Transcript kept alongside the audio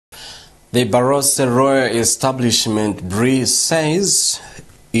The Barotse Royal Establishment BRI says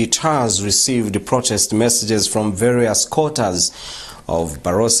it has received protest messages from various quarters of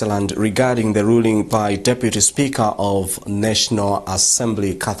Barotseland regarding the ruling by Deputy Speaker of National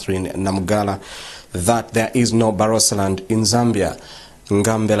Assembly Catherine Namugala that there is no Barotseland in Zambia.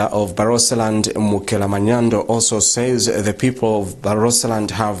 Ngambela of Barotseland, Mukela Manyando, also says the people of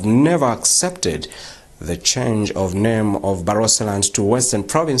Barotseland have never accepted the change of name of Barotseland to Western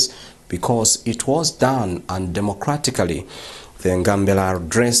Province because it was done undemocratically. The Ngambela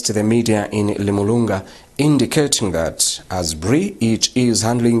addressed the media in Limulunga, indicating that as BRI, it is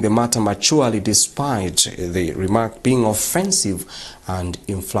handling the matter maturely despite the remark being offensive and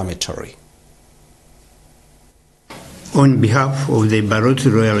inflammatory. On behalf of the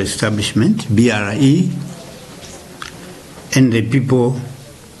Barotse Royal Establishment, BRE, and the people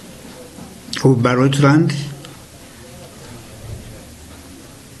of Barotseland,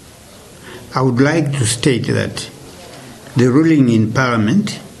 I would like to state that the ruling in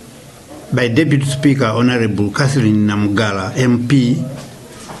Parliament by Deputy Speaker Honourable Catherine Namugala, MP,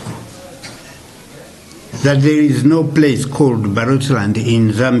 that there is no place called Barotseland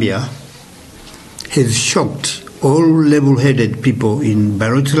in Zambia has shocked all level-headed people in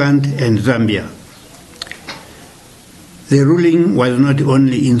Barotseland and Zambia. The ruling was not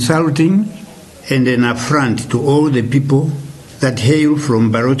only insulting and an affront to all the people that hail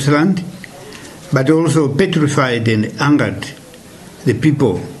from Barotseland, but also petrified and angered the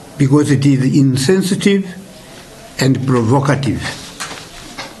people because it is insensitive and provocative.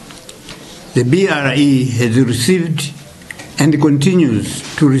 The BRE has received and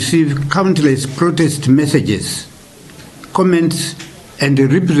continues to receive countless protest messages, comments and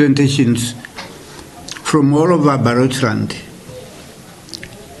representations from all over Barotseland,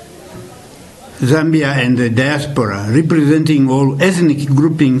 Zambia and the diaspora, representing all ethnic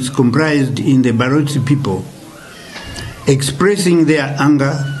groupings comprised in the Barotse people, expressing their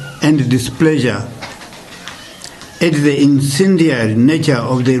anger and displeasure at the incendiary nature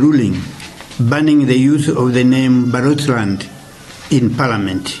of the ruling banning the use of the name Barotseland in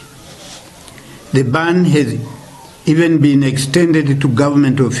Parliament. The ban has even been extended to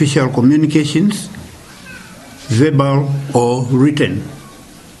government official communications, verbal or written.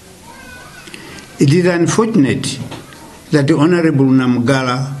 It is unfortunate that the Honourable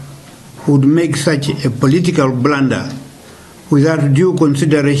Namugala would make such a political blunder without due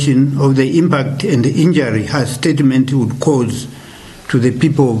consideration of the impact and the injury her statement would cause to the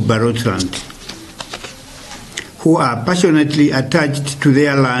people of Barotseland, who are passionately attached to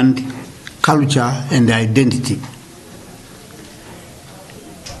their land, culture and identity.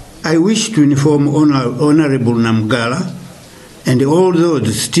 I wish to inform Honourable Namugala and all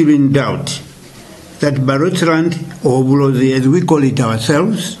those still in doubt that Barotseland, or Bulozi as we call it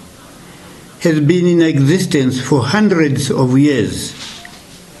ourselves, has been in existence for hundreds of years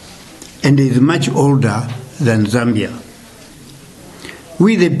and is much older than Zambia.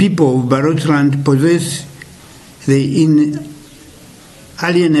 We, the people of Barotseland, possess the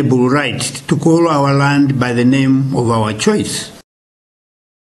inalienable right to call our land by the name of our choice.